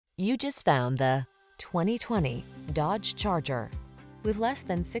You just found the 2020 Dodge Charger. With less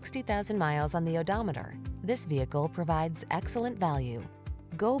than 60,000 miles on the odometer, this vehicle provides excellent value.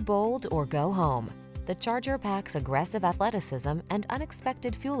 Go bold or go home. The Charger packs aggressive athleticism and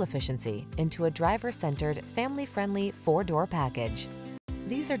unexpected fuel efficiency into a driver-centered, family-friendly 4-door package.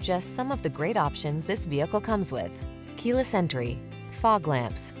 These are just some of the great options this vehicle comes with: keyless entry, fog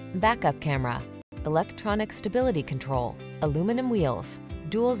lamps, backup camera, electronic stability control, aluminum wheels,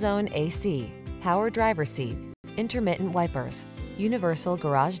 dual zone AC, power driver seat, intermittent wipers, universal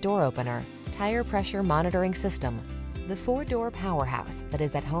garage door opener, tire pressure monitoring system. The 4-door powerhouse that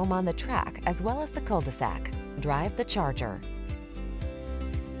is at home on the track as well as the cul-de-sac. Drive the Charger.